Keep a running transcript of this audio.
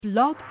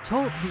Blog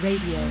Talk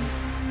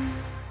Radio.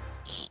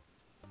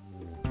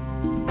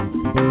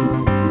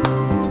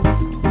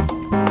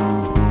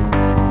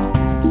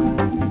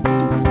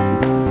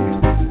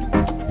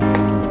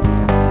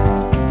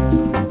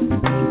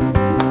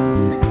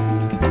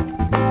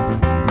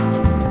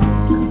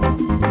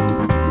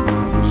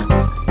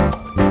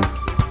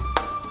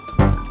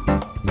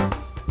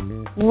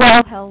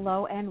 Well,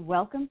 hello and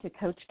welcome to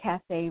Coach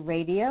Cafe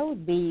Radio,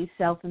 the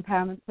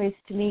self-empowerment place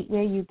to meet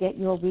where you get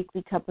your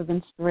weekly cup of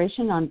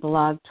inspiration on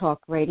Blog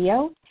Talk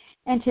Radio.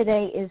 And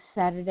today is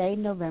Saturday,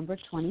 November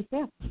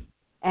 25th.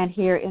 And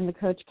here in the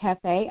Coach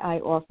Cafe, I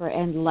offer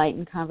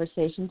enlightened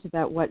conversations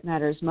about what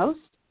matters most.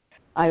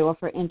 I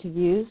offer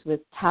interviews with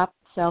top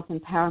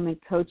self-empowerment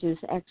coaches,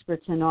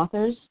 experts, and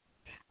authors.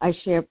 I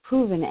share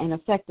proven and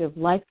effective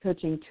life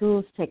coaching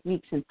tools,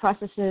 techniques, and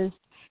processes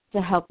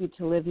to help you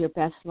to live your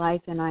best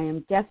life, and I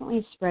am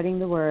definitely spreading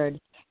the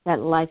word that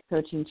life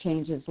coaching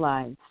changes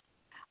lives.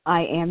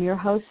 I am your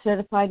host,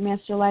 Certified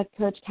Master Life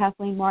Coach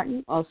Kathleen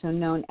Martin, also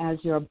known as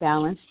your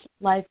Balanced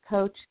Life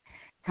Coach,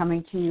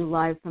 coming to you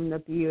live from the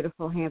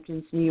beautiful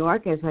Hamptons, New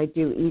York, as I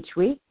do each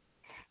week.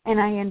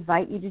 And I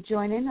invite you to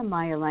join in on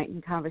my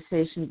enlightened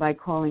conversation by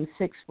calling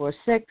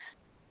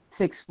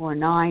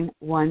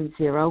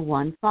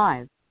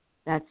 646-649-1015.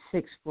 That's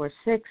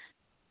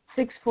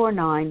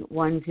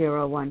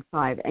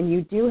 646-649-1015. And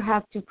you do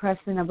have to press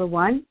the number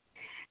 1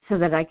 so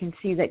that I can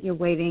see that you're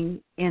waiting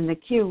in the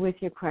queue with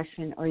your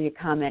question or your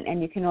comment. And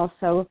you can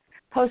also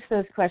post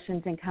those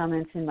questions and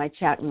comments in my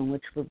chat room,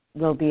 which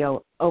will be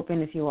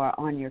open if you are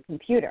on your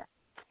computer.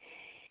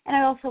 And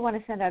I also want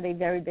to send out a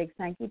very big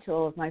thank you to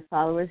all of my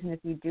followers. And if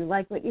you do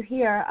like what you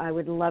hear, I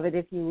would love it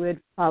if you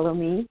would follow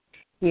me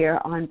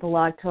here on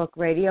Blog Talk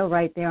Radio,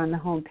 right there on the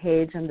home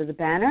page under the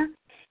banner.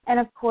 And,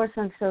 of course,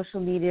 on social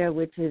media,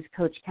 which is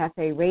Coach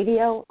Cafe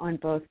Radio on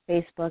both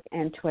Facebook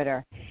and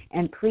Twitter.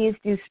 And please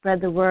do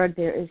spread the word.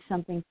 There is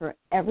something for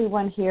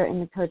everyone here in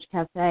the Coach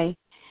Cafe.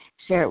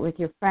 Share it with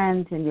your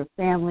friends and your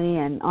family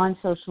and on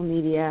social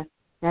media.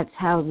 That's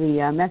how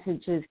the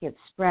messages get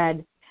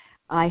spread.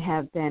 I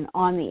have been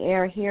on the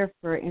air here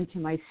for into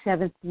my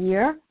 7th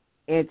year.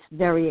 It's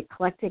very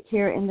eclectic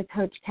here in the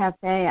Coach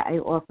Cafe. I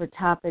offer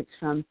topics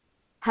from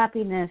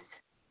happiness,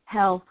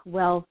 health,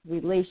 wealth,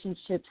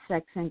 relationships,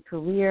 sex and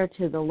career,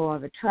 to the law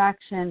of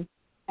attraction,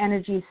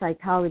 energy,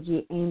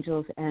 psychology,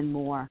 angels, and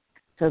more.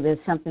 So there's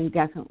something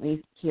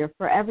definitely here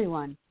for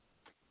everyone.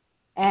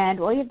 And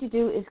all you have to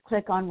do is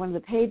click on one of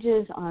the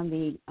pages on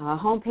the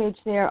homepage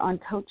there on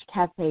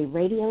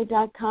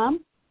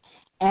CoachCafeRadio.com,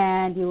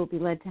 and you will be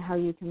led to how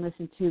you can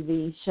listen to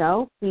the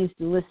show. Please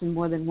do listen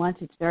more than once.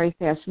 It's very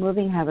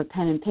fast-moving. Have a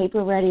pen and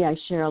paper ready. I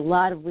share a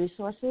lot of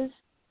resources.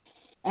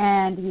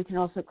 And you can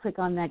also click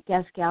on that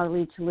guest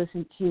gallery to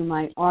listen to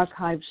my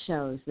archived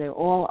shows. They're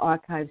all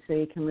archived, so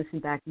you can listen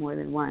back more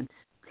than once.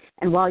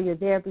 And while you're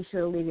there, be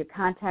sure to leave your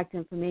contact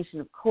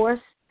information, of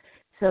course,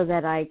 so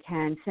that I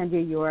can send you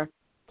your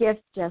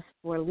gift just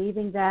for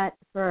leaving that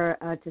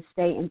to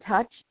stay in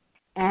touch.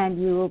 And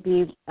you will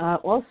be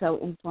also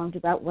informed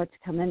about what's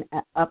coming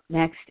up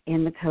next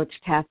in the Coach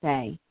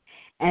Cafe.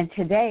 And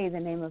today,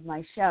 the name of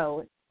my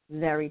show,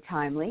 very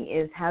timely,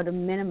 is How to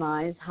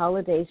Minimize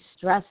Holiday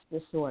Stress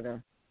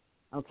Disorder.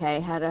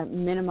 Okay, how to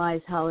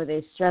minimize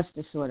holiday stress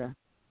disorder.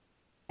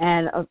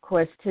 And, of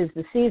course, 'tis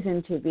the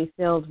season to be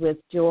filled with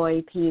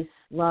joy, peace,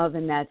 love,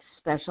 and that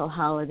special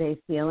holiday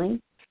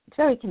feeling. It's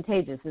very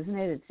contagious, isn't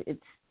it?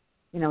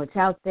 It's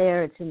out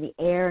there. It's in the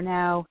air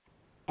now,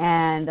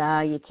 and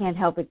you can't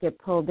help but get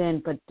pulled in.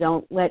 But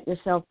don't let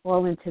yourself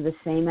fall into the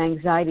same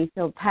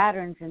anxiety-filled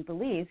patterns and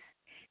beliefs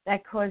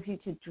that cause you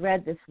to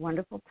dread this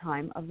wonderful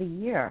time of the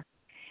year.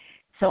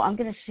 So I'm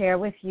going to share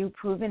with you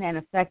proven and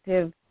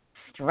effective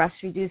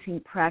stress-reducing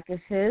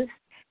practices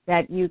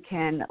that you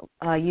can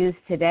use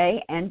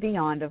today and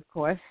beyond, of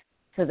course,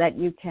 so that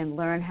you can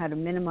learn how to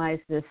minimize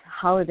this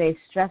holiday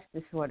stress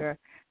disorder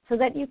so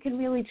that you can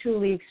really,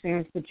 truly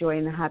experience the joy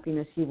and the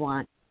happiness you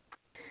want.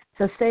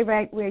 So stay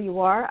right where you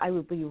are. I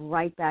will be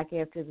right back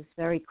after this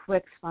very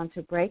quick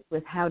sponsor break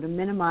with how to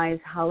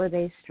minimize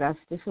holiday stress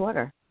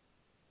disorder.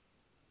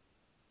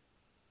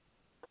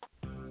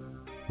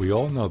 We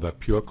all know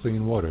that pure,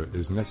 clean water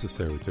is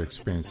necessary to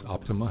experience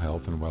optimal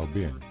health and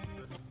well-being.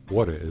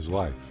 Water is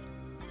life.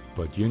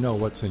 But you know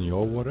what's in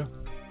your water?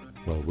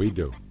 Well, we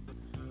do.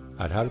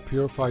 At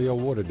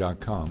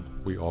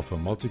HowToPurifyYourWater.com, we offer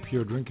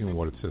multi-pure drinking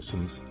water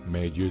systems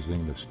made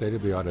using the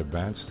state-of-the-art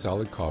advanced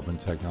solid carbon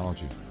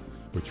technology,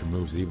 which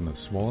removes even the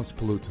smallest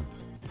pollutants.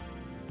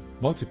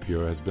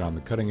 Multi-Pure has been on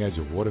the cutting edge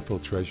of water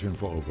filtration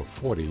for over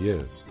 40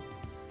 years.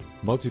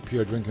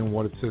 Multi-Pure drinking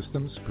water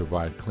systems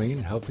provide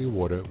clean, healthy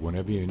water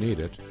whenever you need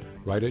it,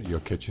 right at your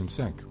kitchen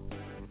sink.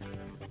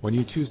 When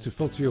you choose to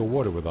filter your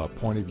water with our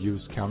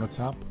point-of-use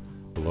countertop,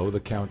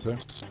 below-the-counter,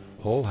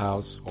 whole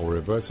house, or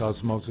reverse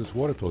osmosis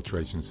water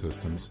filtration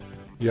systems,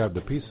 you have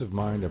the peace of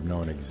mind of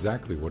knowing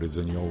exactly what is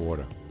in your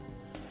water.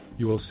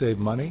 You will save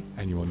money,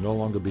 and you will no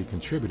longer be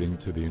contributing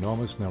to the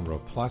enormous number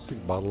of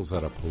plastic bottles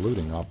that are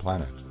polluting our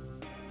planet.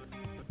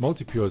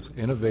 Multi-Pure's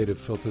innovative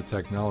filter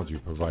technology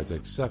provides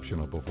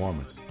exceptional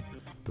performance.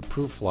 The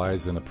proof lies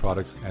in the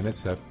product's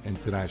NSF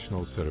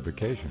International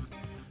certification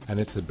and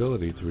its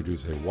ability to reduce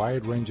a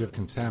wide range of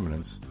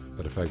contaminants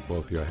that affect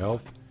both your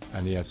health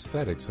and the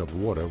aesthetics of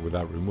water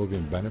without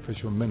removing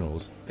beneficial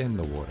minerals in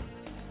the water.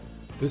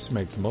 This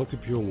makes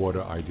multi-pure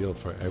water ideal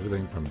for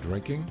everything from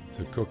drinking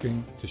to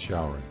cooking to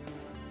showering.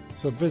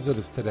 So visit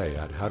us today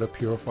at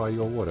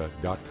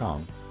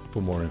howtopurifyyourwater.com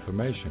for more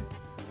information.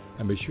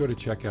 And be sure to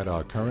check out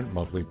our current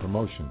monthly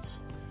promotions.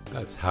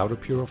 That's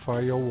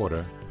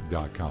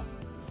howtopurifyyourwater.com.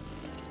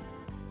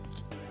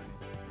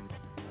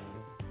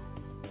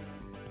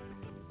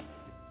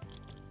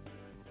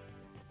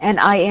 And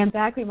I am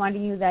back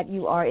reminding you that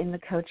you are in the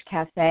Coach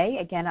Cafe.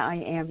 Again,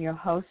 I am your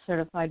host,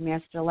 Certified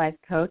Master Life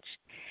Coach,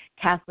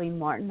 Kathleen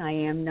Martin. I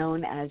am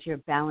known as your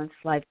Balanced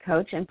Life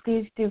Coach. And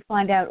please do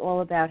find out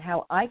all about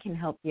how I can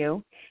help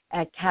you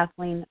at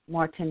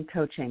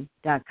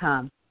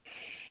KathleenMartinCoaching.com.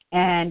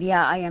 And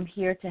yeah, I am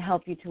here to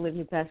help you to live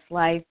your best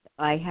life.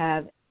 I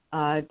have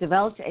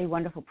developed a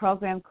wonderful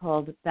program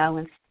called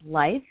Balanced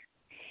Life.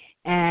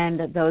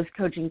 And those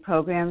coaching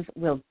programs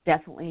will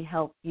definitely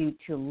help you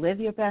to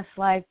live your best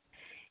life.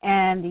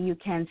 And you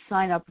can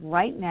sign up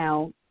right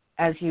now.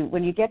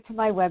 When you get to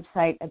my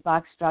website, a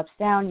box drops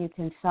down. You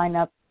can sign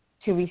up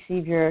to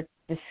receive your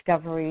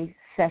discovery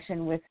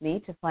session with me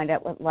to find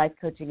out what life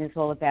coaching is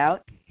all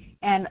about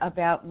and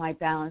about my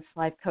Balanced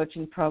Life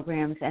coaching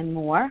programs and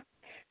more.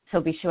 So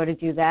be sure to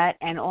do that.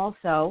 And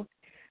also,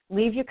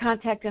 leave your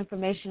contact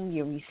information.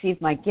 You'll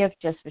receive my gift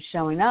just for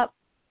showing up,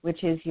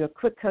 which is your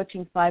Quick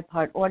Coaching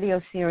 5-part audio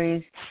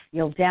series.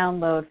 You'll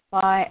download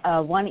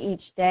one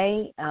each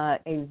day, a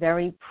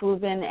very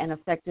proven and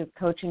effective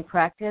coaching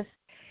practice.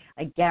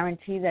 I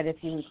guarantee that if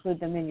you include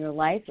them in your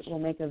life, it will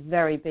make a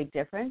very big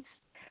difference.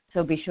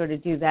 So be sure to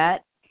do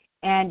that.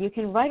 And you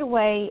can right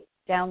away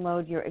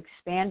download your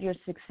Expand Your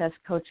Success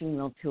Coaching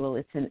Wheel tool.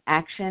 It's an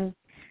action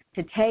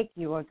to take.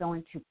 You are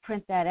going to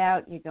print that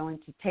out. You're going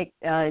to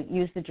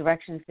use the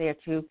directions there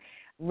to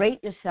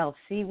rate yourself,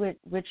 see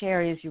which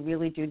areas you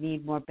really do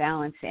need more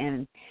balance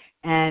in,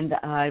 and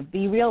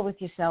be real with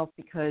yourself,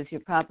 because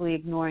you're probably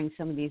ignoring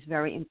some of these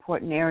very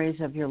important areas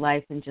of your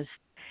life and just,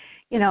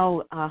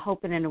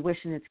 hoping and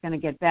wishing it's going to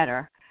get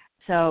better.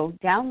 So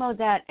download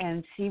that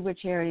and see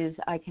which areas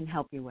I can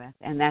help you with,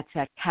 and that's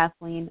at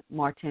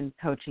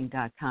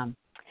KathleenMartinCoaching.com.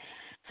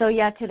 So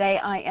yeah, today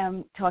I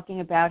am talking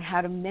about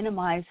how to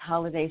minimize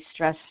holiday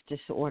stress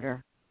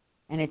disorder.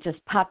 And it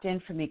just popped in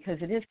for me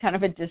because it is kind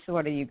of a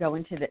disorder. You go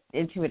into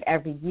it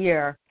every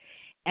year,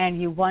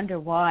 and you wonder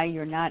why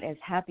you're not as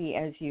happy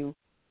as you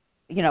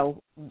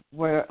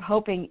were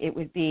hoping it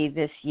would be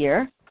this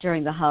year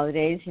during the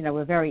holidays.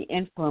 We're very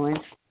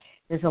influenced.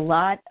 There's a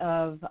lot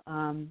of,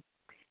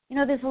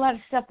 there's a lot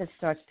of stuff that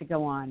starts to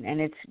go on, and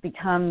it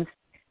becomes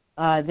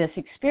this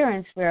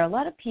experience where a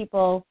lot of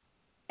people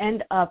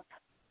end up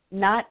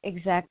not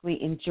exactly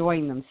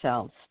enjoying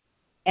themselves.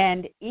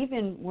 And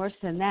even worse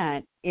than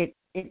that, it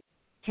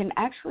can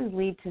actually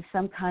lead to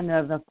some kind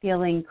of a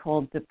feeling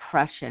called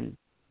depression,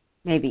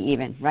 maybe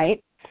even,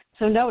 right?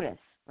 So notice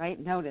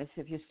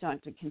if you're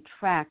starting to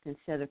contract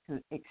instead of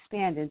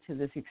expand into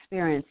this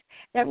experience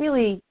that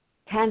really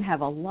can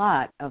have a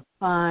lot of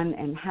fun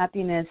and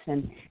happiness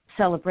and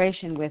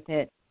celebration with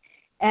it.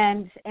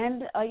 And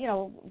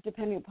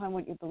depending upon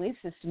what your belief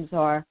systems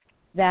are,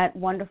 that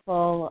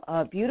wonderful,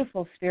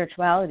 beautiful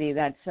spirituality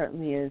that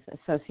certainly is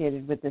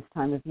associated with this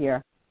time of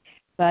year.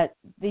 But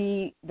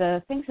the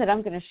things that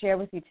I'm going to share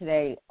with you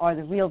today are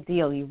the real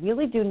deal. You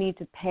really do need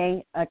to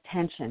pay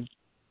attention.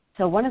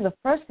 So one of the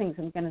first things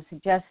I'm going to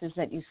suggest is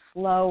that you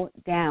slow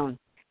down.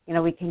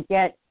 We can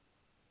get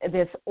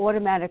this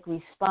automatic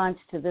response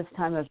to this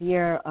time of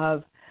year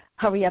of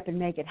hurry up and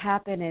make it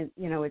happen, and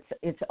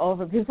it's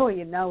over before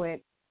you know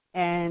it.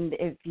 And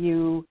if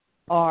you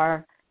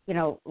are,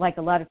 like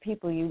a lot of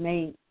people, you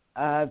may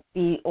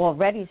be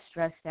already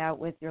stressed out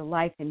with your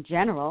life in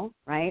general,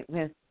 right,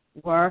 with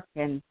work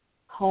and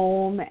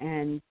home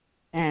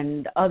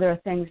and other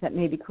things that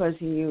may be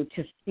causing you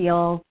to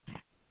feel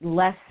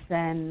less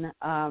than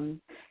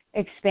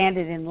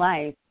expanded in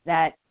life,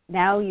 that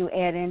now you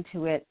add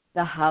into it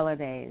the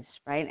holidays,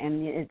 right?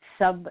 And it's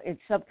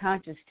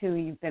subconscious too.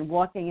 You've been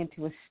walking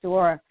into a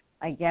store,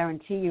 I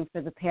guarantee you,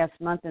 for the past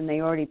month, and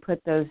they already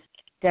put those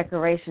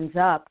decorations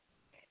up,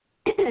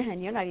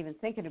 and you're not even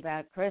thinking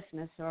about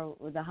Christmas or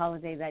the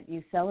holiday that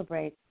you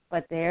celebrate,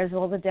 but there's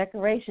all the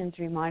decorations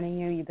reminding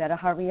you better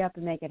hurry up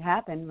and make it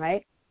happen,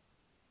 right?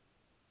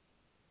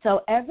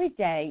 So every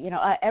day,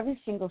 every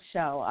single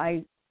show,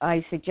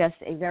 I suggest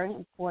a very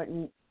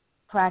important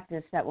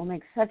practice that will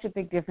make such a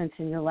big difference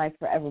in your life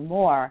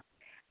forevermore.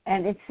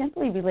 And it's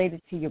simply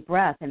related to your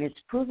breath, and it's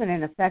proven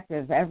and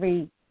effective.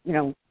 Every,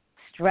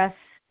 stress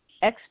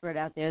expert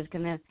out there is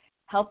going to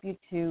help you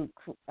to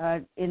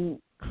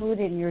include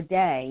in your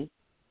day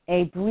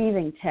a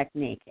breathing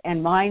technique.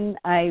 And mine,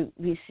 I've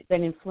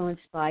been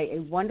influenced by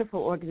a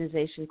wonderful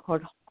organization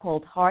called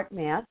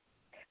HeartMath.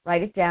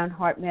 Write it down,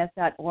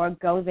 heartmath.org.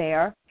 Go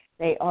there.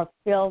 They are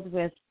filled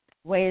with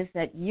ways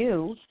that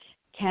you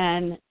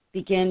can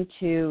begin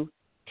to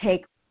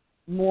take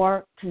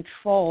more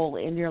control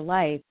in your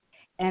life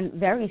and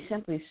very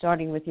simply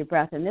starting with your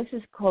breath. And this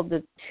is called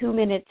the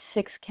 2-minute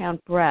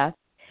 6-count breath,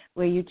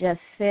 where you just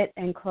sit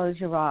and close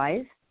your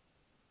eyes.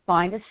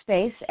 Find a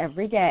space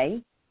every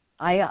day.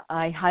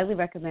 I highly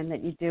recommend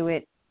that you do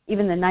it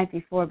even the night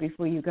before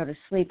you go to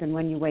sleep, and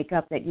when you wake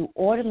up, that you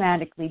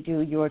automatically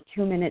do your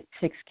 2-minute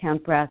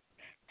 6-count breath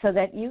so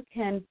that you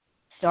can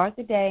start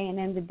the day and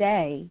end the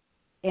day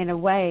in a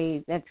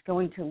way that's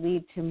going to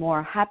lead to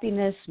more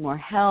happiness, more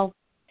health,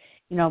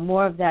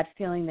 more of that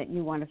feeling that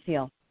you want to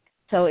feel.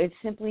 So it's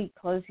simply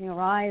closing your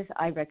eyes.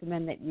 I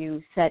recommend that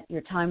you set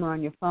your timer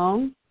on your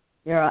phone.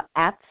 There are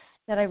apps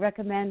that I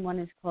recommend. One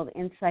is called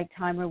Insight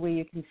Timer, where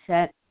you can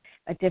set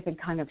a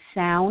different kind of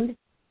sound.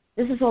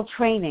 This is all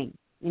training.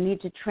 You need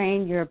to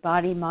train your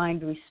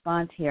body-mind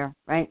response here,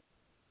 right?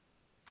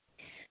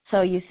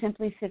 So you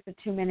simply sit for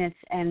 2 minutes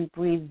and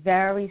breathe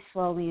very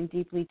slowly and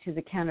deeply to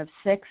the count of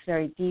 6,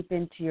 very deep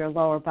into your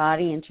lower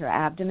body, into your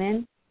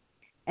abdomen,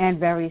 and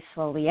very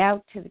slowly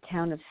out to the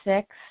count of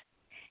 6.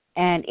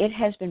 And it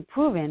has been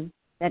proven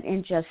that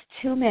in just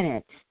 2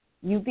 minutes,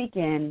 you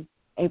begin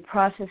a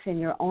process in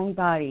your own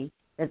body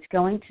that's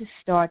going to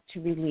start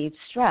to relieve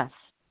stress.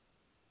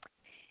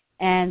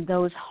 And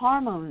those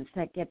hormones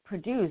that get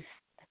produced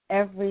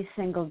every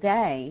single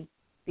day,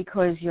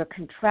 because you're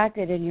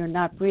contracted and you're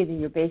not breathing,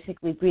 you're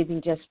basically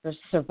breathing just for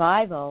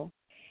survival,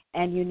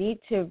 and you need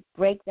to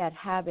break that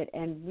habit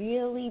and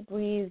really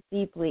breathe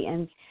deeply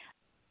and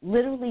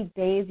literally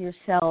bathe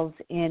yourselves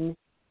in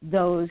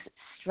those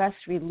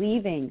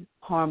stress-relieving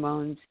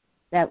hormones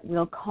that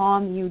will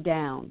calm you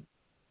down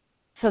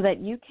so that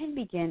you can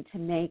begin to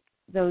make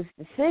those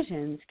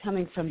decisions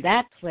coming from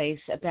that place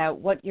about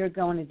what you're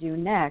going to do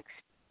next,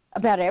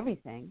 about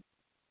everything,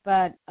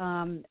 but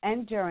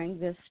and during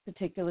this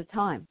particular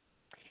time.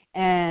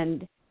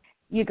 And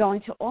you're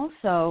going to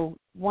also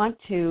want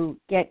to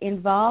get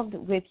involved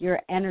with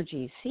your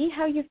energy. See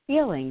how you're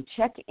feeling.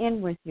 Check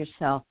in with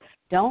yourself.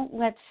 Don't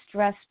let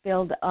stress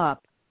build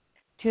up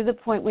to the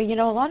point where,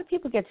 a lot of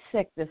people get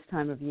sick this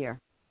time of year.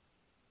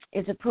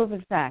 It's a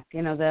proven fact.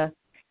 The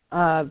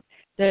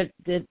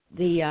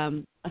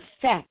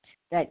effect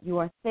that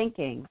your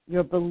thinking,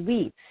 your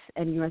beliefs,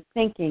 and your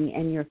thinking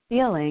and your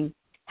feeling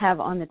have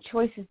on the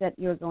choices that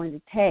you're going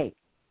to take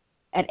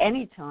at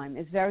any time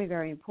is very,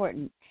 very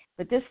important.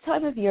 But this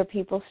time of year,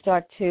 people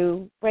start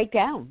to break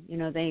down.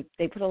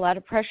 They put a lot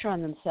of pressure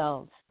on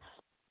themselves.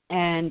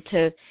 And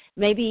to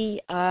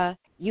maybe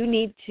you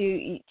need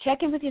to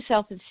check in with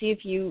yourself and see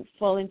if you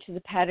fall into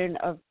the pattern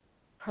of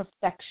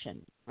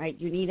perfection, right?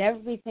 You need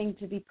everything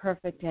to be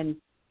perfect, and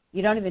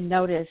you don't even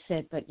notice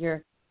it, but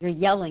you're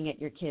yelling at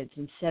your kids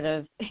instead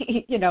of,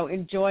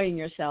 enjoying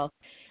yourself.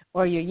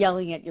 Or you're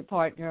yelling at your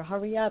partner,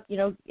 hurry up,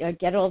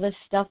 get all this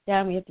stuff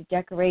down. We have to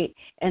decorate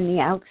and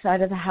the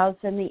outside of the house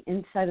and the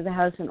inside of the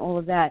house and all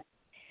of that.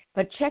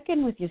 But check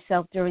in with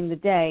yourself during the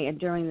day and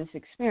during this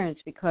experience,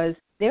 because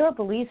there are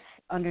beliefs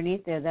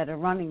underneath there that are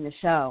running the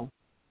show.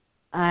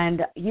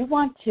 And you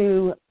want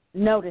to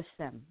notice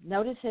them.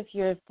 Notice if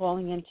you're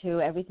falling into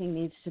everything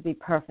needs to be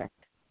perfect.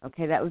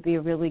 Okay, that would be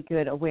a really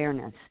good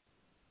awareness.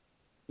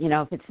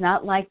 If it's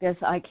not like this,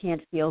 I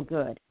can't feel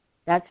good.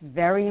 That's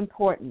very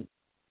important.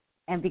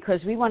 And because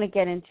we want to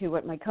get into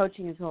what my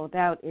coaching is all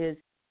about is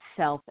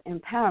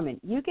self-empowerment.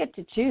 You get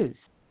to choose.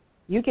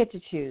 You get to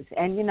choose.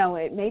 And,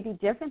 it may be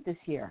different this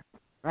year,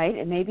 right?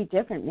 It may be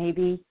different.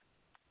 Maybe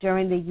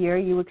during the year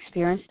you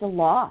experienced a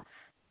loss,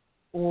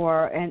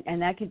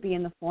 and that could be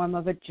in the form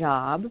of a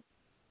job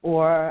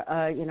or,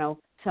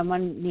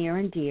 someone near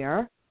and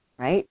dear,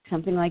 right?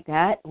 Something like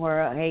that, or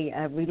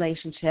a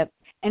relationship.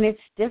 And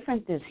it's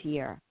different this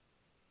year.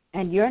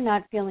 And you're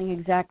not feeling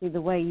exactly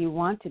the way you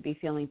want to be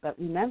feeling. But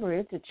remember,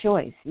 it's a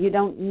choice. You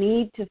don't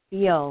need to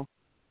feel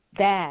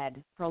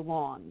bad for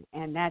long.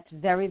 And that's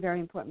very,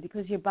 very important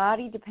because your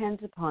body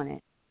depends upon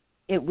it.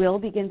 It will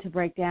begin to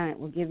break down. It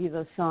will give you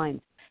those signs.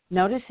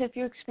 Notice if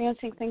you're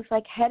experiencing things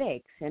like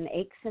headaches and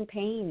aches and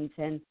pains,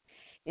 and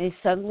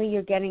suddenly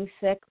you're getting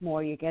sick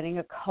more, you're getting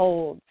a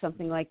cold,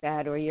 something like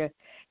that, or you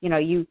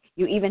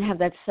even have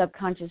that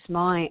subconscious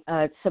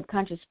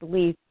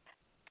belief,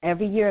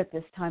 every year at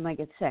this time I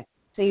get sick.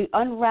 So you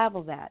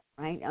unravel that,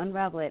 right?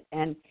 Unravel it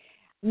and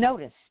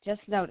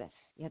just notice.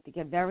 You have to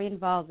get very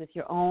involved with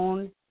your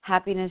own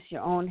happiness,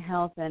 your own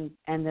health, and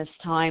this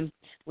time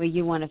where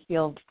you want to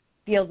feel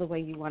the way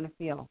you want to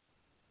feel.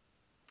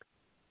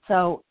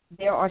 So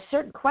there are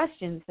certain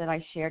questions that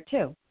I share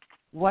too.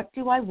 What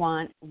do I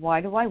want?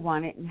 Why do I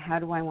want it? And how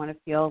do I want to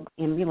feel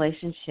in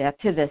relationship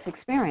to this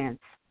experience?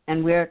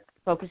 And we're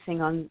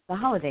focusing on the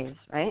holidays,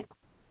 right?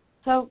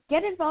 So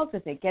get involved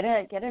with it. Get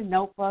a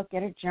notebook,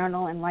 get a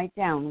journal, and write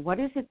down what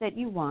is it that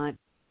you want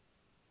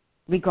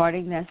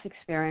regarding this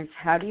experience.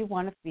 How do you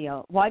want to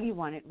feel? Why do you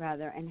want it,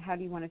 rather, and how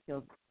do you want to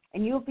feel?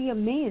 And you'll be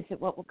amazed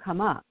at what will come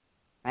up,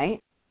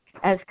 right,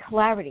 as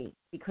clarity,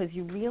 because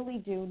you really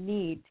do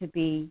need to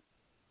be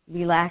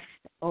relaxed,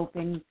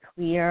 open,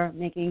 clear,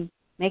 making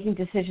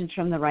decisions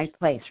from the right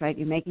place, right?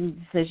 You're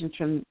making decisions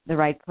from the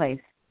right place.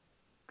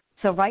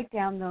 So write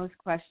down those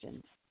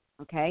questions,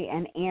 okay,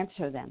 and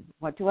answer them.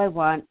 What do I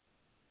want?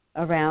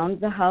 around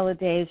the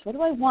holidays. What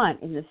do I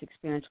want in this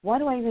experience? Why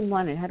do I even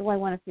want it? How do I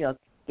want to feel?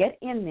 Get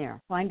in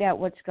there. Find out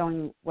what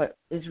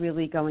is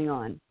really going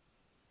on.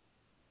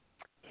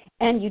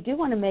 And you do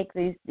want to make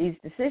these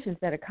decisions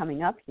that are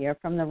coming up here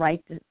from the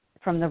right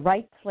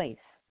place.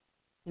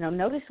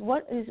 Notice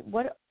what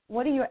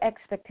are your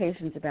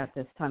expectations about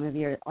this time of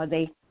year? Are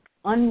they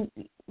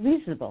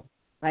unreasonable,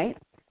 right?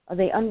 Are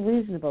they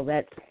unreasonable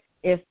that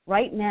if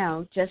right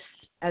now, just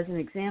as an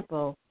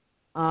example,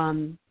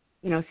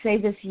 say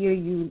this year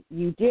you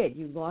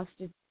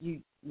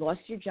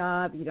lost your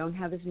job, you don't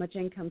have as much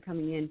income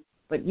coming in,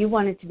 but you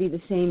want it to be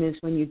the same as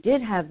when you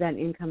did have that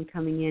income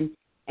coming in,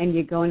 and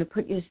you're going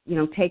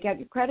to take out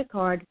your credit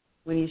card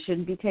when you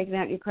shouldn't be taking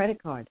out your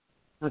credit card,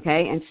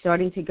 okay, and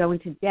starting to go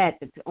into debt.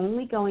 It's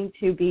only going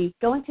to be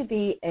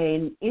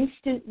an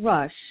instant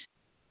rush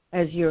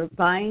as you're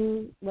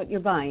buying what you're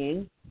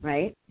buying,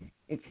 right?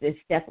 It's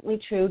definitely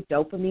true.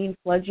 Dopamine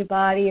floods your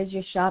body as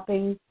you're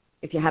shopping.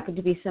 If you happen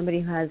to be somebody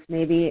who has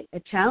maybe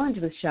a challenge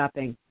with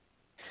shopping,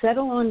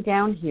 settle on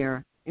down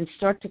here and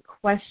start to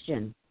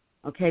question,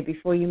 okay,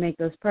 before you make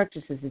those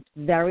purchases. It's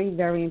very,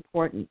 very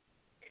important.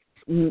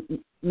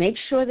 Make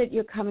sure that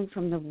you're coming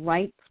from the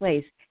right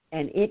place,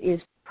 and it is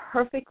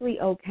perfectly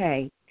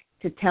okay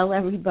to tell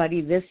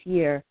everybody this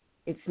year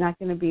it's not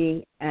going to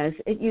be as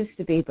it used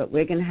to be, but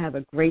we're going to have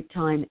a great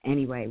time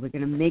anyway. We're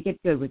going to make it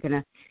good. We're going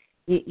to,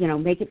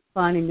 make it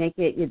fun and make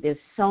it, there's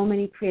so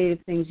many creative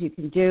things you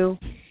can do.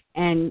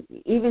 And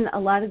even a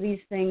lot of these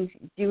things,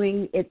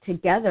 doing it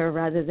together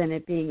rather than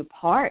it being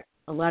apart.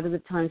 A lot of the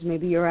times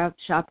maybe you're out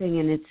shopping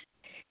and it's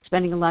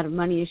spending a lot of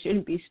money you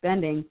shouldn't be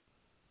spending,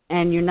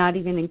 and you're not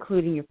even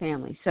including your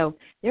family. So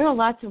there are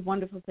lots of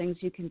wonderful things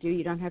you can do.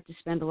 You don't have to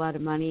spend a lot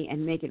of money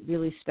and make it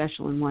really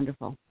special and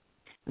wonderful.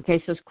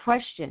 Okay, so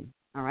question,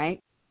 all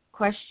right?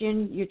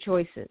 Question your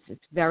choices.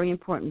 It's very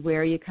important.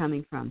 Where are you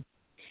coming from?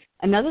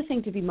 Another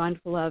thing to be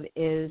mindful of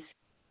is,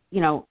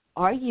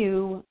 are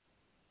you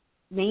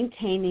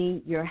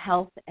maintaining your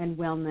health and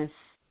wellness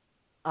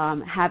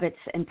habits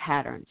and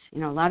patterns? A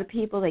lot of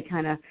people, they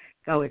kind of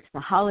go, it's the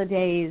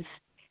holidays,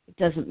 it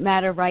doesn't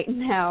matter right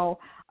now,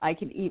 I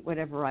can eat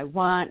whatever I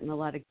want, and a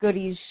lot of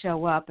goodies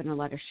show up and a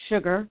lot of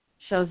sugar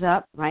shows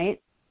up,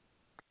 right?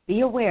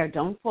 Be aware.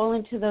 Don't fall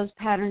into those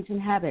patterns and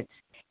habits.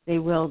 They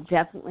will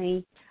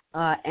definitely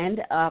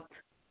end up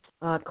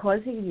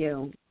causing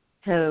you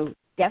to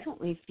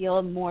definitely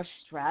feel more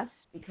stress,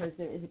 because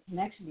there is a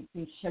connection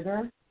between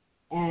sugar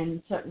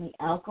and certainly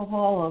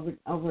alcohol,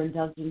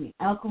 overindulging in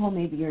alcohol.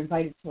 Maybe you're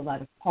invited to a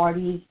lot of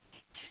parties.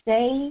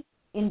 Stay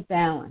in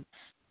balance.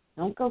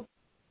 Don't go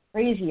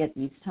crazy at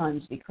these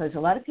times, because a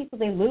lot of people,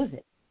 they lose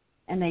it.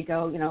 And they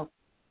go,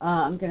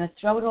 I'm going to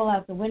throw it all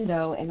out the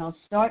window, and I'll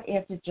start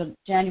after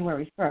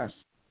January 1st.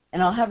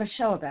 And I'll have a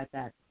show about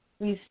that.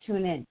 Please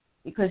tune in,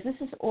 because this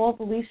is all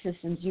belief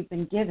systems you've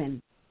been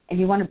given, and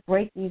you want to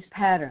break these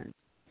patterns.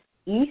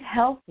 Eat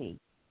healthy.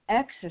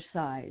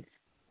 Exercise,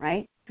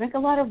 right? Drink a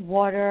lot of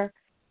water.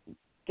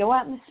 Go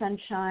out in the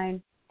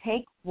sunshine,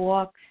 take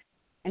walks,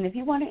 and if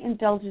you want to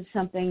indulge in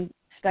something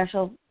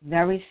special,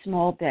 very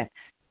small bits.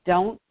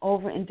 Don't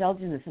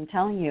overindulge in this. I'm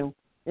telling you,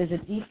 there's a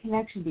deep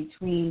connection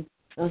between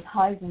those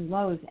highs and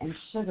lows and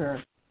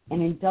sugar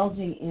and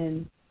indulging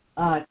in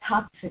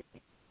toxic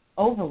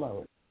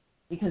overload,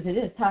 because it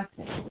is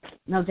toxic,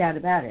 no doubt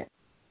about it.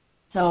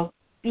 So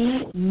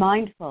be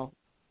mindful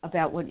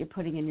about what you're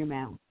putting in your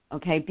mouth,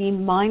 okay? Be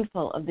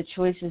mindful of the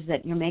choices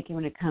that you're making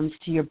when it comes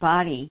to your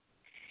body.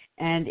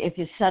 And if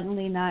you're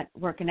suddenly not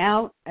working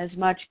out as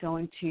much,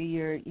 going to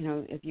your,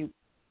 if you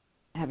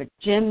have a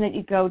gym that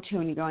you go to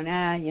and you're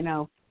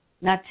going,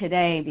 not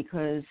today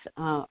because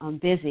I'm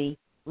busy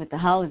with the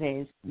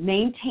holidays,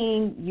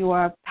 maintain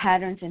your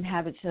patterns and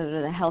habits that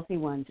are the healthy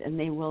ones, and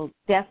they will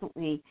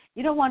definitely,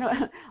 you don't want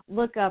to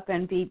look up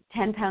and be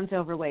 10 pounds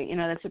overweight.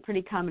 That's a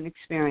pretty common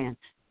experience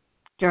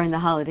during the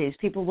holidays.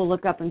 People will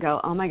look up and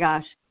go, oh my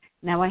gosh,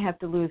 now I have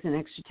to lose an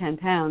extra 10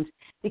 pounds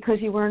because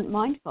you weren't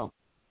mindful.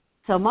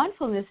 So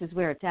mindfulness is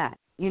where it's at.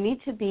 You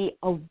need to be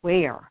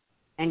aware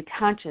and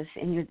conscious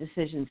in your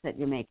decisions that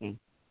you're making.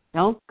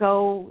 Don't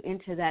go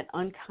into that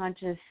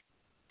unconscious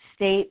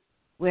state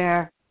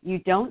where you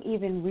don't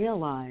even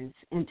realize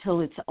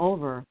until it's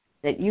over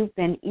that you've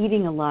been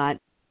eating a lot,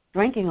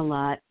 drinking a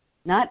lot,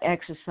 not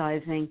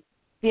exercising,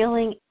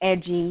 feeling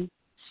edgy,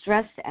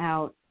 stressed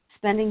out,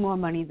 spending more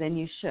money than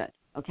you should,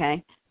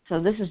 okay?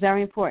 So this is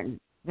very important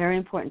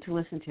to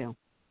listen to.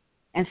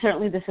 And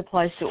certainly this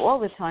applies to all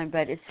the time,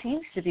 but it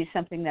seems to be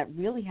something that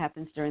really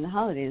happens during the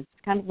holidays.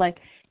 It's kind of like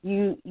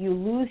you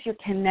lose your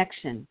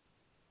connection.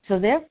 So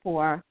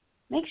therefore,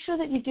 make sure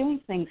that you're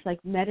doing things like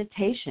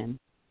meditation.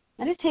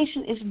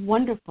 Meditation is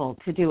wonderful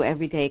to do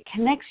every day. It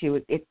connects you.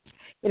 It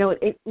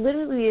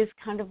literally is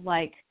kind of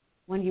like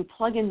when you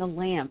plug in the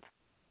lamp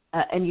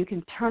and you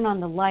can turn on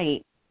the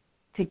light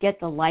to get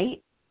the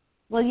light.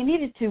 Well, you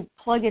needed to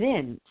plug it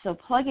in. So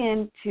plug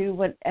in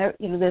to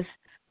this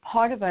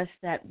part of us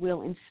that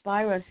will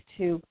inspire us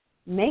to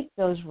make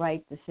those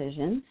right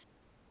decisions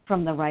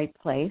from the right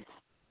place.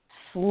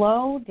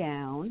 Slow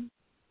down,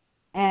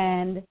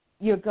 and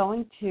you're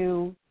going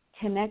to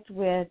connect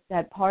with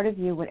that part of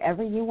you,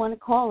 whatever you want to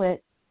call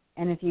it.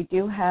 And if you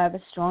do have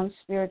a strong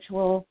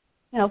spiritual,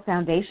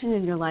 foundation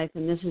in your life,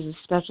 and this is a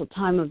special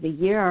time of the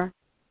year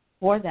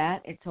for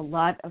that, it's a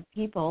lot of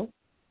people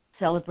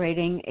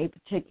celebrating a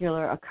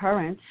particular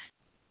occurrence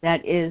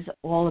that is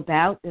all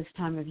about this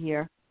time of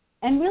year,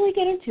 and really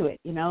get into it.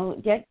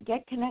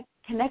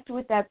 Connect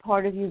with that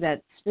part of you,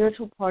 that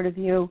spiritual part of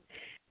you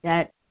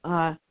that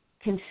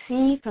can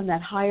see from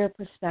that higher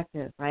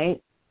perspective, right?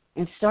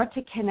 And start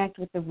to connect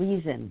with the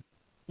reason,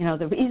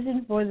 the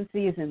reason for the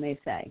season, they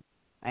say,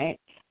 right?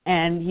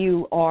 And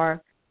you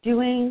are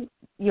doing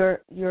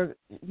you're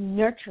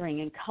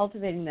nurturing and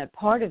cultivating that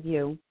part of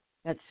you,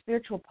 that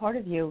spiritual part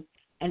of you,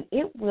 and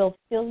it will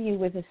fill you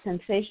with a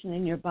sensation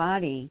in your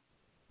body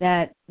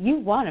that you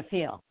want to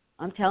feel.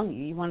 I'm telling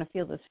you, you want to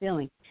feel this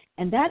feeling.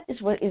 And that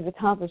is what is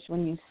accomplished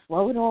when you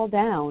slow it all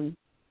down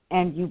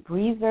and you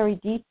breathe very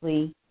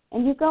deeply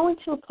and you go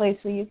into a place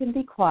where you can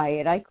be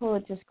quiet. I call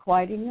it just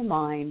quieting your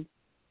mind,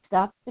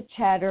 stop the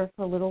chatter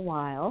for a little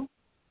while,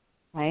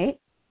 right?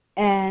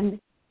 And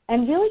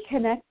really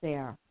connect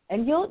there.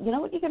 And you know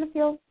what you're going to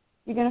feel?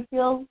 You're going to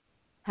feel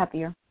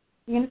happier.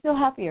 You're going to feel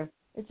happier.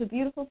 It's a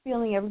beautiful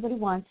feeling. Everybody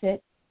wants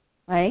it,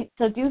 right?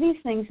 So do these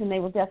things, and they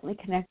will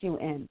definitely connect you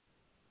in.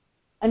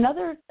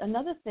 Another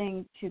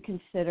thing to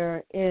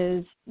consider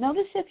is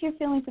notice if you're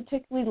feeling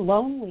particularly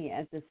lonely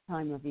at this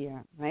time of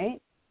year,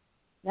 right?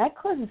 That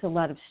causes a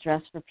lot of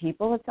stress for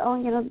people. It's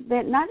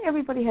not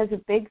everybody has a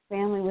big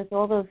family with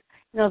all those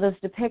those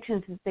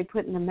depictions that they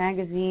put in the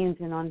magazines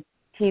and on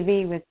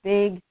TV with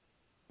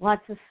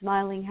lots of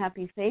smiling,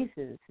 happy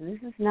faces. And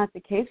this is not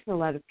the case for a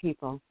lot of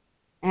people.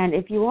 And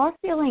if you are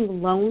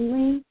feeling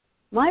lonely,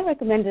 my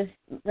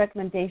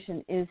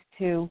recommendation is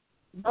to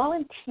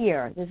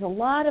volunteer. There's a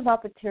lot of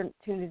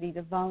opportunity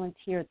to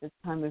volunteer at this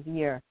time of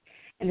year.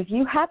 And if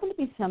you happen to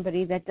be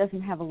somebody that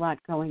doesn't have a lot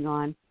going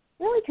on,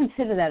 really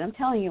consider that. I'm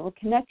telling you, it will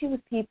connect you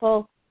with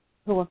people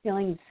who are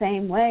feeling the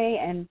same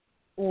way,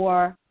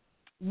 or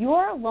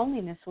your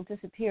loneliness will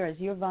disappear as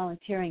you're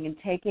volunteering and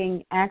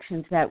taking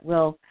actions that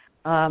will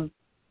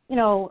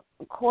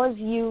cause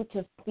you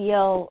to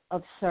feel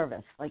of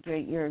service. Like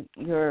there's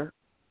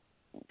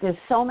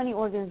so many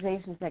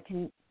organizations that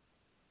can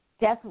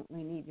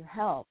definitely need your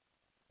help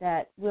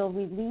that will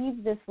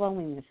relieve this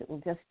loneliness. It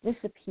will just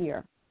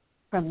disappear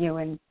from you,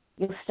 and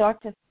you'll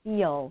start to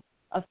feel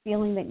a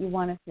feeling that you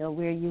want to feel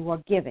where you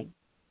are giving.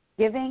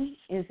 Giving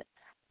is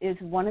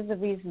one of the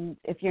reasons,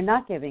 if you're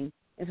not giving,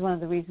 is one of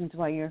the reasons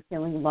why you're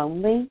feeling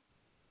lonely.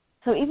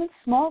 So even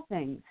small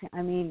things,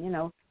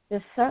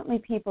 there's certainly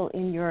people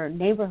in your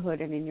neighborhood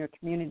and in your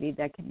community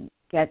that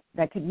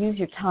could use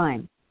your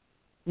time.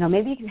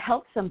 Maybe you can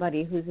help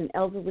somebody who's an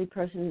elderly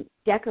person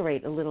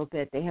decorate a little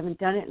bit. They haven't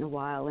done it in a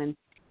while, and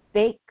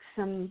bake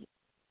some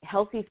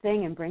healthy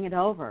thing and bring it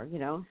over,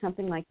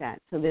 something like that.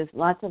 So there's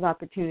lots of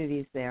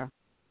opportunities there.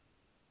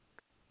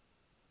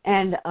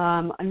 And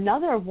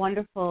another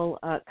wonderful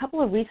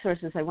couple of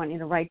resources I want you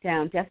to write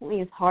down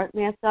definitely is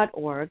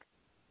heartmath.org.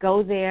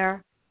 Go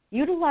there.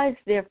 Utilize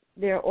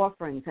their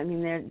offerings.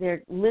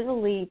 They're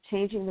literally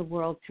changing the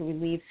world to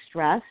relieve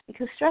stress,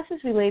 because stress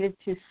is related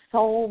to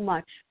so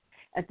much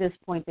at this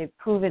point. They've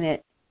proven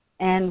it.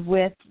 And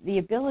with the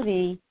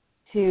ability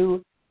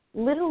to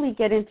literally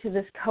get into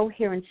this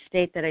coherent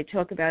state that I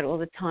talk about all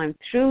the time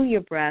through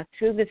your breath,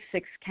 through the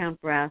 6-count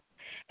breath,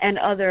 and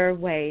other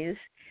ways,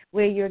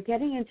 where you're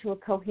getting into a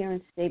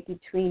coherent state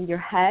between your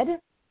head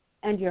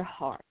and your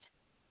heart.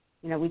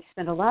 We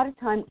spend a lot of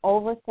time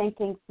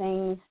overthinking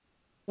things.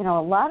 A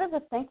lot of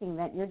the thinking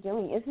that you're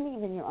doing isn't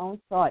even your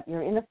own thought.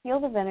 You're in a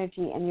field of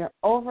energy and you're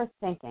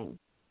overthinking.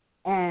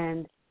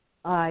 And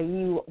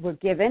you were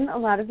given a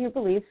lot of your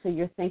beliefs, so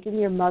you're thinking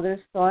your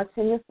mother's thoughts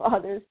and your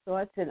father's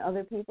thoughts and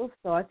other people's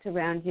thoughts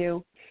around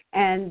you,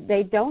 and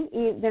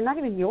they're not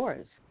even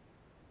yours,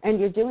 and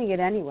you're doing it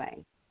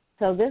anyway.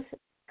 So this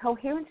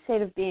coherent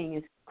state of being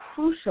is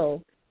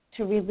crucial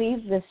to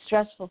relieve this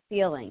stressful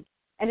feeling.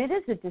 And it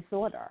is a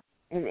disorder.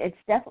 It's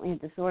definitely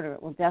a disorder.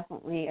 It will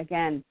definitely,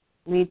 again,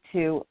 lead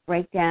to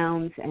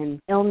breakdowns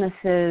and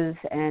illnesses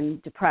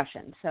and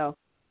depression. So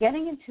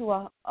getting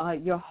into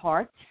your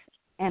heart's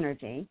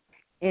energy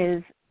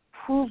is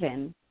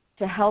proven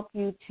to help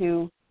you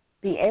to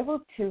be able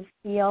to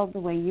feel the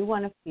way you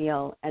want to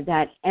feel,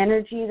 that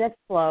energy that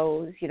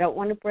flows. You don't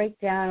want to break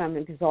down. I'm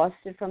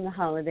exhausted from the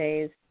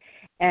holidays.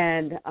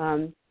 And,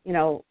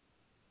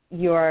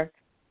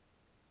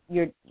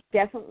 you're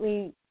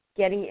definitely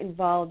getting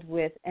involved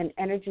with an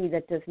energy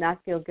that does not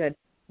feel good.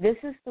 This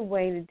is the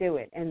way to do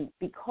it. And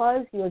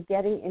because you're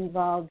getting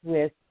involved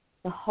with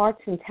the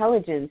heart's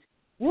intelligence,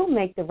 you'll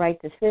make the right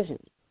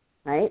decisions,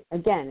 right?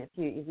 Again,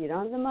 if you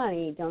don't have the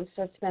money, don't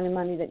start spending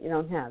money that you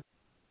don't have.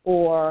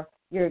 Or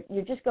you're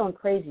just going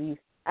crazy. You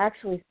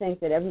actually think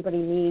that everybody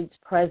needs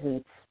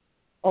presents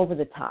over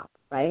the top,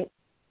 right?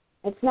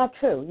 It's not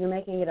true. You're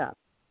making it up.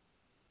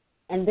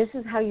 And this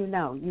is how you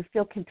know. You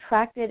feel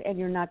contracted and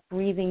you're not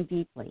breathing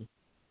deeply.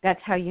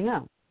 That's how you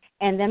know.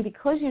 And then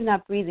because you're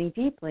not breathing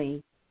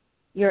deeply,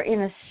 you're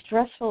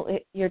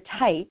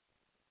tight,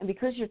 and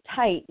because you're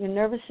tight, your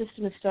nervous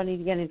system is starting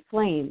to get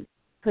inflamed.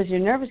 Because your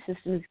nervous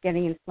system is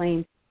getting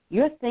inflamed,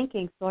 you're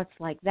thinking thoughts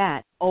like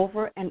that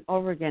over and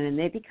over again, and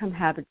they become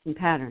habits and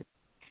patterns.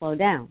 Slow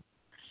down.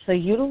 So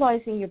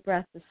utilizing your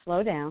breath to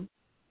slow down,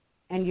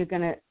 and you're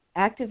going to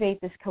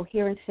activate this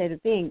coherent state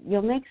of being.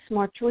 You'll make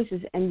smart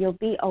choices, and you'll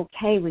be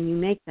okay when you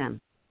make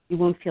them. You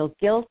won't feel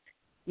guilt.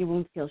 You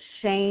won't feel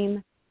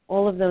shame,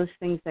 all of those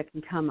things that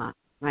can come up,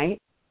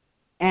 right?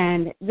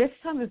 And this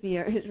time of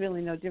year is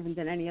really no different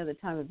than any other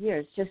time of year.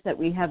 It's just that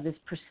we have this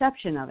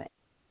perception of it.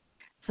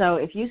 So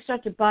if you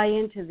start to buy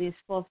into this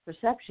false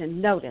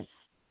perception, notice,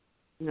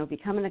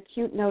 become an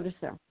acute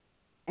noticer,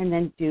 and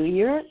then do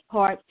your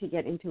part to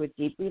get into a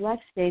deep,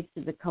 relaxed state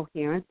to the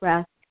coherent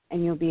breath,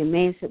 and you'll be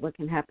amazed at what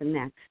can happen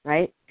next,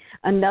 right?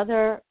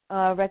 Another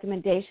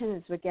recommendation,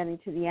 as we're getting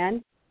to the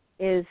end,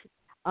 is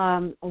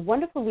a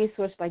wonderful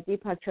resource by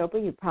Deepak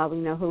Chopra. You probably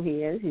know who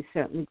he is. He's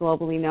certainly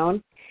globally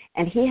known.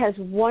 And he has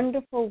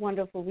wonderful,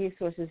 wonderful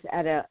resources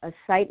at a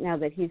site now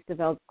that he's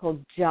developed called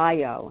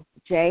Jiyo,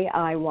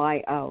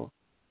 Jiyo,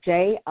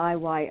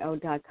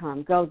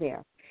 Jiyo.com. Go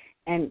there.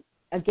 And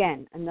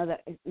again, another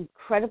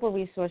incredible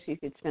resource. You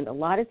could spend a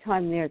lot of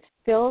time there. It's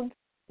filled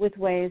with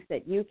ways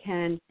that you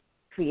can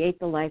create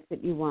the life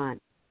that you want,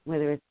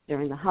 whether it's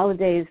during the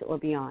holidays or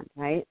beyond,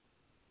 right?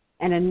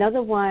 And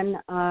another one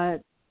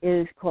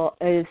is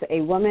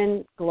a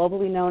woman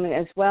globally known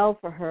as well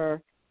for her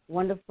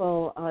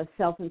wonderful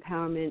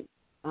self-empowerment,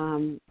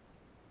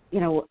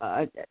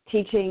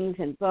 teachings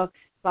and books.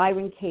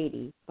 Byron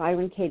Katie.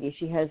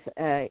 She has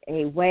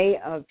a way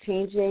of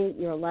changing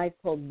your life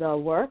called The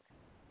Work.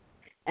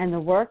 And The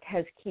Work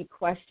has key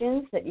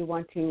questions that you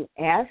want to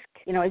ask.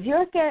 As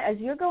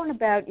you're going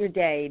about your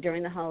day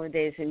during the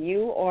holidays and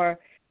you are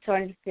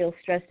starting to feel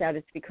stressed out,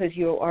 it's because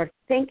you are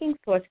thinking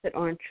thoughts that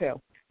aren't true.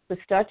 So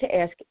start to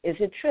ask, is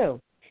it true?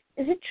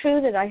 Is it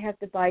true that I have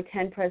to buy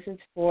 10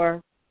 presents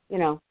for,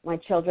 my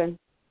children,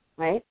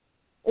 right?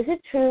 Is it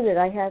true that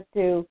I have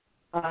to,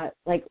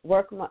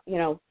 work,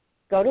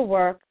 go to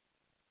work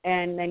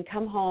and then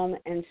come home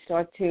and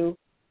start to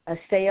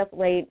stay up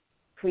late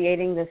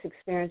creating this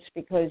experience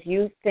because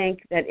you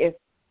think that if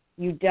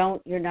you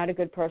don't, you're not a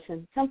good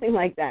person, something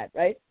like that,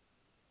 right?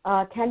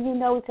 Can you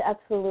know it's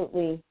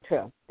absolutely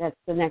true? That's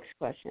the next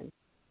question.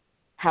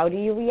 How do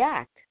you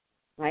react,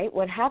 right?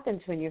 What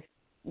happens when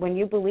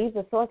you believe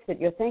the thoughts that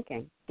you're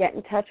thinking? Get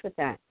in touch with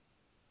that.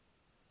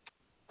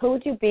 Who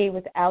would you be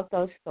without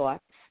those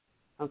thoughts?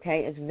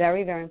 Okay, it's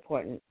very, very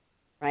important,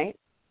 right?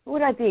 Who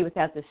would I be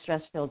without this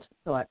stress-filled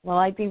thought? Well,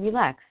 I'd be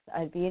relaxed.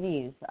 I'd be at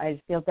ease.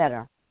 I'd feel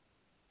better.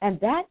 And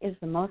that is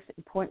the most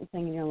important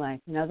thing in your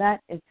life.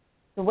 That is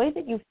the way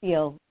that you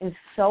feel is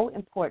so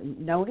important.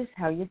 Notice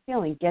how you're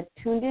feeling. Get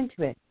tuned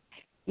into it.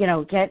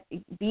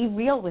 Be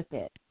real with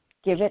it.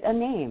 Give it a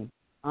name.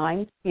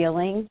 I'm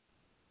feeling,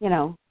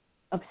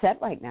 upset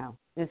right now.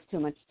 There's too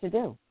much to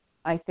do.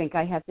 I think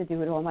I have to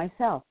do it all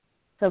myself.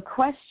 So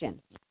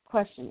question,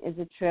 is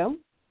it true?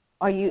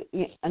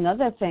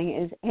 Another thing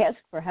is ask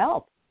for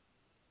help.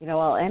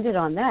 I'll end it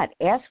on that.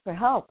 Ask for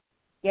help.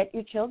 Get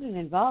your children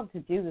involved to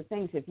do the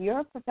things. If you're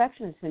a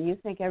perfectionist and you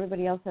think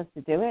everybody else has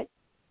to do it,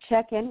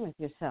 check in with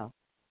yourself.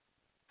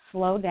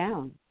 Slow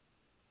down.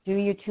 Do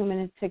your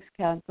 2-minute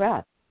 6-count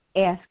breath.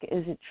 Ask,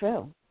 is it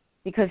true?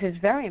 Because it's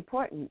very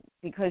important,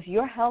 because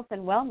your health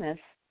and wellness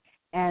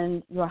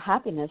and your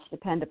happiness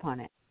depend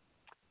upon it.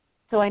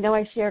 So I know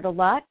I shared a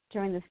lot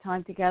during this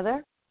time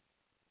together.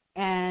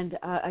 And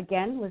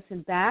again,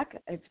 listen back.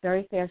 It's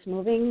very fast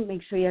moving.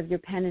 Make sure you have your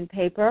pen and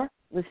paper.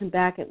 Listen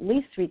back at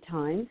least 3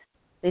 times.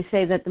 They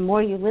say that the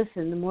more you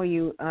listen, the more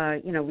you,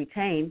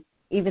 retain.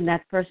 Even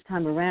that second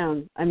time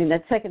around,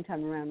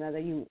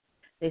 rather,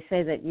 they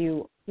say that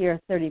you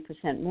hear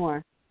 30%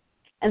 more.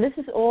 And this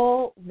is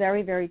all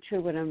very, very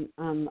true what I'm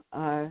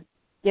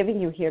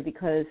giving you here,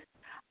 because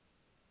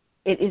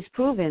it is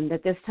proven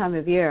that this time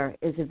of year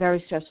is a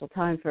very stressful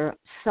time for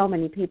so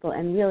many people,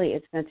 and really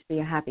it's meant to be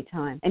a happy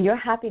time. And your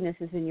happiness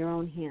is in your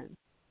own hands.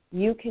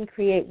 You can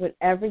create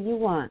whatever you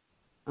want,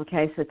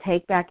 okay? So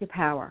take back your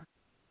power.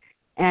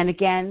 And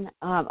again,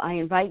 I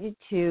invite you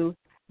to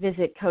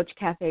visit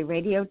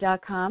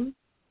CoachCafeRadio.com.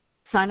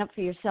 Sign up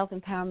for your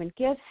self-empowerment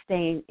gifts.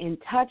 Stay in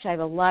touch. I have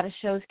a lot of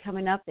shows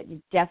coming up that you're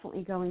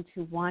definitely going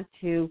to want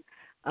to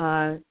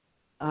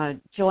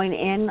join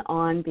in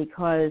on,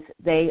 because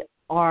they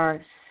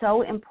are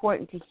so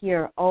important to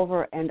hear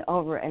over and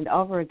over and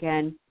over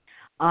again.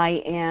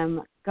 I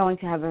am going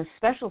to have a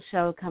special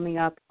show coming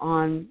up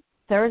on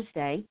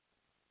Thursday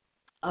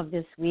of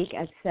this week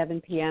at 7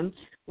 p.m.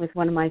 with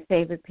one of my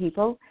favorite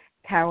people,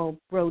 Carol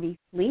Brody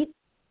Fleet,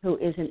 who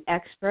is an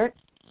expert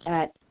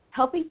at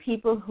helping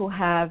people who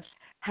have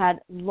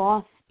had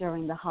loss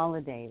during the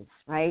holidays,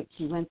 right?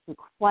 She went through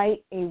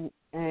quite an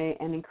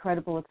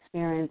incredible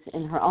experience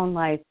in her own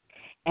life,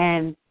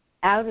 and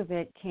out of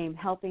it came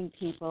helping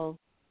people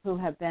who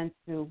have been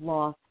through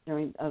loss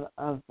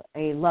of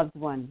a loved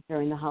one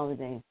during the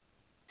holidays.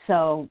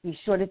 So be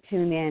sure to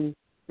tune in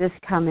this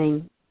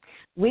coming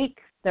week,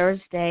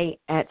 Thursday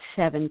at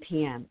 7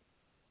 p.m.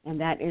 and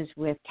that is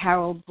with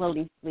Carol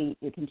Brody Fleet.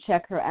 You can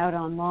check her out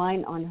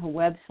online on her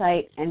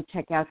website and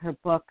check out her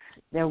books.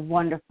 They're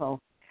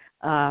wonderful,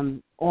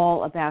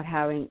 all about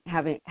how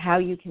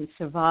you can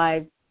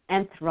survive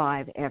and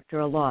thrive after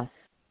a loss.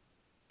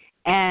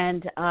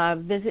 And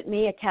visit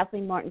me at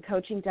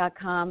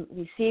KathleenMartinCoaching.com.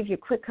 Receive your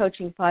Quick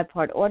Coaching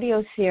 5-part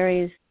audio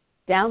series.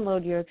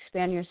 Download your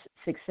Expand Your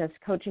Success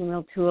Coaching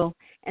Wheel tool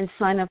and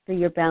sign up for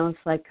your Balanced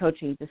Life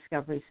Coaching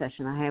Discovery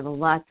Session. I have a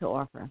lot to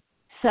offer.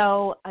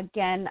 So,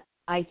 again,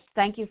 I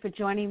thank you for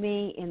joining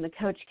me in the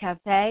Coach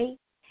Cafe.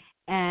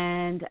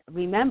 And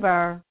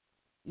remember,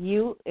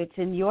 it's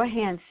in your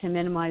hands to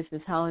minimize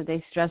this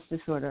holiday stress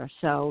disorder.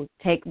 So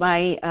take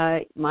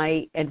my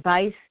my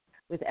advice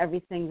with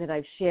everything that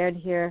I've shared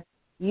here.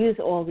 Use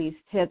all these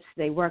tips.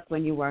 They work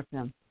when you work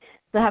them.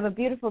 So have a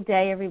beautiful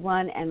day,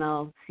 everyone, and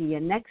I'll see you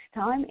next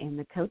time in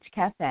the Coach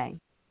Cafe.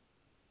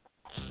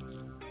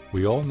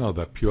 We all know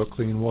that pure,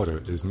 clean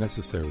water is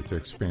necessary to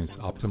experience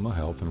optimal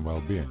health and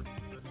well-being.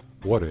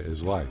 Water is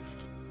life.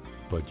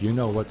 But you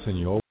know what's in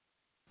your